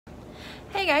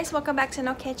Hey guys, welcome back to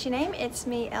No Catchy Name. It's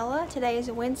me, Ella. Today is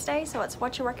Wednesday, so it's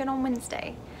What You Working On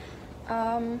Wednesday.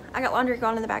 I got laundry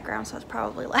going in the background, so it's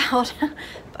probably loud,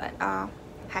 but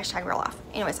hashtag real life.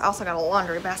 Anyways, I also got a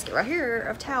laundry basket right here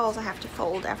of towels I have to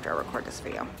fold after I record this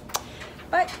video.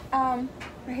 But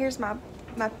here's my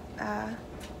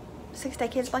 6-day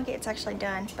kids blanket. It's actually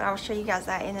done, but I will show you guys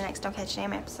that in the next No Catchy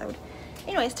Name episode.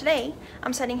 Anyways, today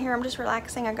I'm sitting here, I'm just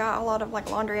relaxing. I got a lot of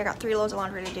laundry. I got 3 loads of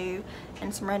laundry to do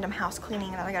and some random house cleaning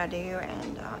that I gotta do,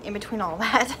 and in between all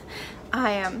that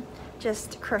I am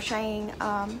just crocheting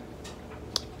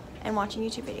and watching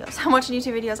YouTube videos. I'm watching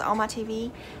YouTube videos on my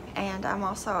TV, and I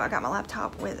got my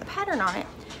laptop with a pattern on it,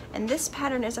 and this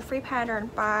pattern is a free pattern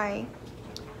by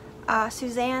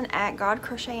Suzanne at God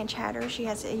Crochet and Chatter. She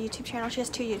has a YouTube channel. She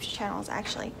has 2 YouTube channels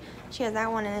actually. She has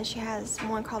that one, and then she has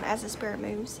one called As the Spirit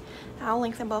Moves. I'll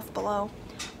link them both below.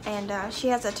 And she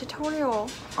has a tutorial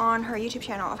on her YouTube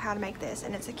channel of how to make this,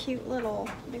 and it's a cute little,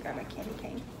 let me grab my candy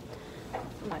cane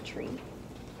from my tree.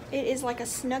 It is like a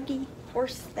Snuggie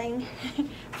horse thing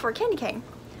for a candy cane.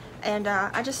 And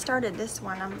I just started this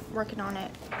one. I'm working on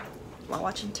it while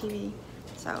watching TV.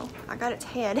 So I got its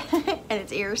head and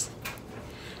its ears.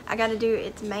 I got to do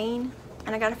its mane,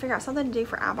 and I got to figure out something to do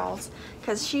for eyeballs,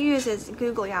 because she uses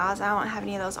googly eyes. I don't have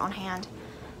any of those on hand.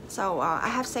 So I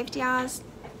have safety eyes,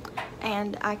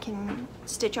 and I can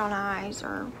stitch on eyes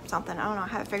or something. I don't know. I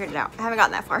haven't figured it out. I haven't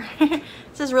gotten that far.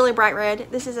 This is really bright red.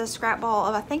 This is a scrap ball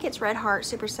of, I think it's Red Heart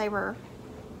Super Saver.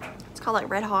 It's called like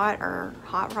Red Hot or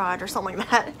Hot Rod or something like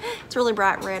that. It's really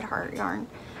bright red heart yarn.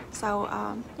 So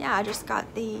yeah, I just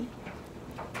got the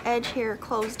edge here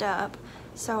closed up.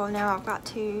 So now I've got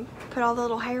to put all the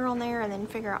little hair on there and then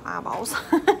figure out eyeballs.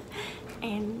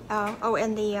 And oh,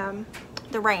 and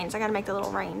the reins. I got to make the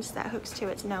little reins that hooks to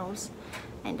its nose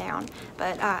and down.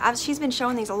 But she's been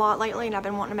showing these a lot lately, and I've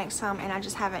been wanting to make some, and I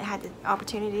just haven't had the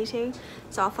opportunity to.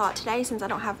 So I thought today, since I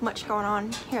don't have much going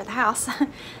on here at the house,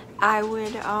 I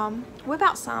would whip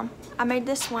out some. I made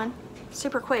this one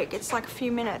super quick. It's like a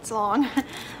few minutes long.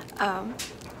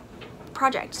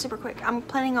 Project, super quick. I'm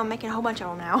planning on making a whole bunch of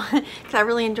them now because I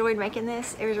really enjoyed making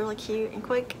this. It was really cute and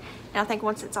quick, and I think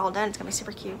once it's all done, it's gonna be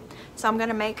super cute. So I'm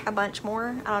gonna make a bunch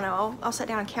more. I don't know, I'll sit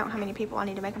down and count how many people I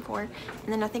need to make them for, and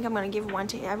then I think I'm gonna give one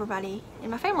to everybody in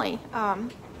my family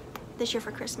this year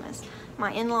for Christmas.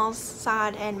 My in-laws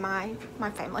side and my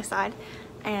family side,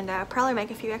 and probably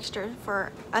make a few extra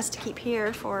for us to keep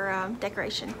here for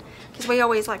decoration, because we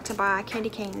always like to buy candy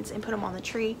canes and put them on the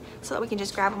tree so that we can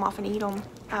just grab them off and eat them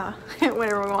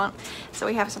whenever we want. So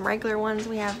we have some regular ones,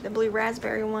 we have the blue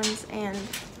raspberry ones, and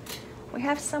we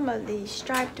have some of the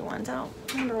striped ones. I don't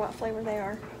remember what flavor they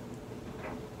are.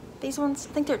 These ones,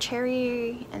 I think they're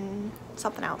cherry and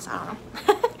something else, I don't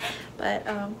know. But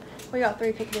we got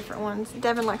 3 different ones.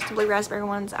 Devin likes the blue raspberry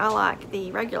ones, I like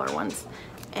the regular ones,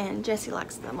 and Jessie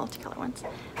likes the multicolor ones.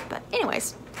 But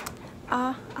anyways,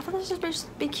 I thought this would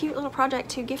just be a cute little project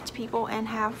to gift to people and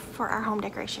have for our home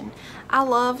decoration. I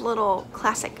love little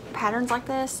classic patterns like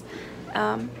this.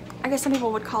 I guess some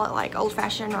people would call it like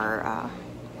old-fashioned or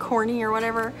corny or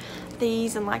whatever.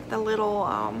 These and like the little,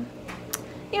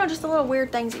 you know, just the little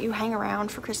weird things that you hang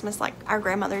around for Christmas, like our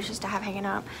grandmothers used to have hanging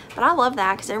up. But I love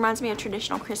that because it reminds me of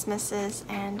traditional Christmases,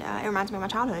 and it reminds me of my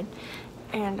childhood.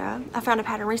 And I found a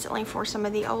pattern recently for some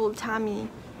of the old-timey,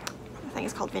 I think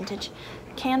it's called vintage,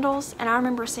 candles, and I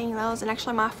remember seeing those, and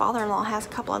actually my father-in-law has a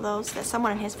couple of those that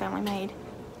someone in his family made,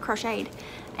 crocheted,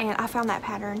 and I found that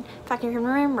pattern. If I can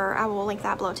remember, I will link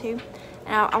that below too.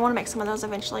 And I want to make some of those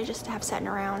eventually, just to have sitting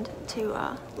around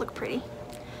to look pretty.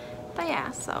 But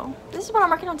yeah, so this is what I'm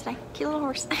working on today. Cute little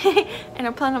horse. And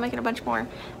I'm planning on making a bunch more.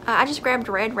 I just grabbed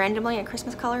red randomly, a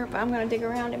Christmas color, but I'm going to dig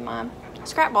around in my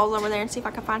scrap balls over there and see if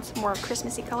I can find some more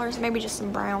Christmassy colors, maybe just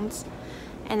some browns,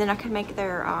 and then I can make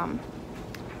their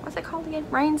what's it called again,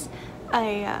 reins,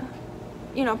 a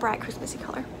you know, bright Christmassy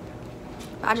color.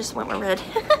 I just went with red.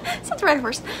 So it's a red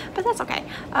horse, but that's okay.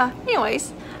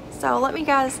 Anyways, so let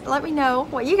me know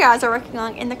what you guys are working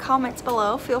on in the comments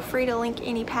below. Feel free to link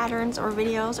any patterns or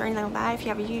videos or anything like that. If you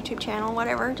have a YouTube channel,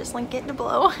 whatever, just link it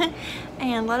below.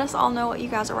 And let us all know what you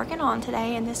guys are working on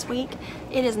today and this week.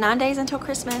 It is 9 days until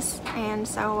Christmas, and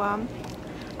so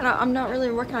I'm not really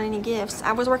working on any gifts.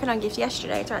 I was working on gifts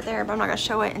yesterday, it's right there, but I'm not going to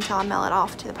show it until I mail it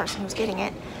off to the person who's getting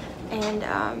it.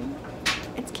 And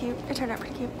it's cute. It turned out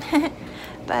pretty cute.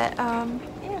 But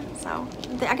yeah, so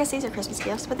I guess these are Christmas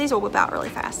gifts, but these will whip out really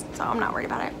fast, so I'm not worried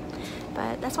about it.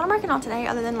 But that's what I'm working on today,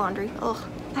 other than laundry. Ugh,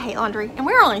 I hate laundry. And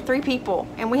we're only 3 people,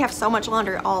 and we have so much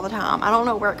laundry all the time. I don't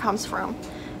know where it comes from,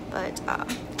 but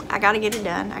I gotta get it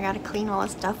done. I gotta clean all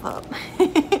this stuff up.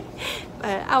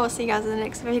 But I will see you guys in the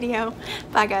next video.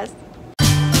 Bye guys.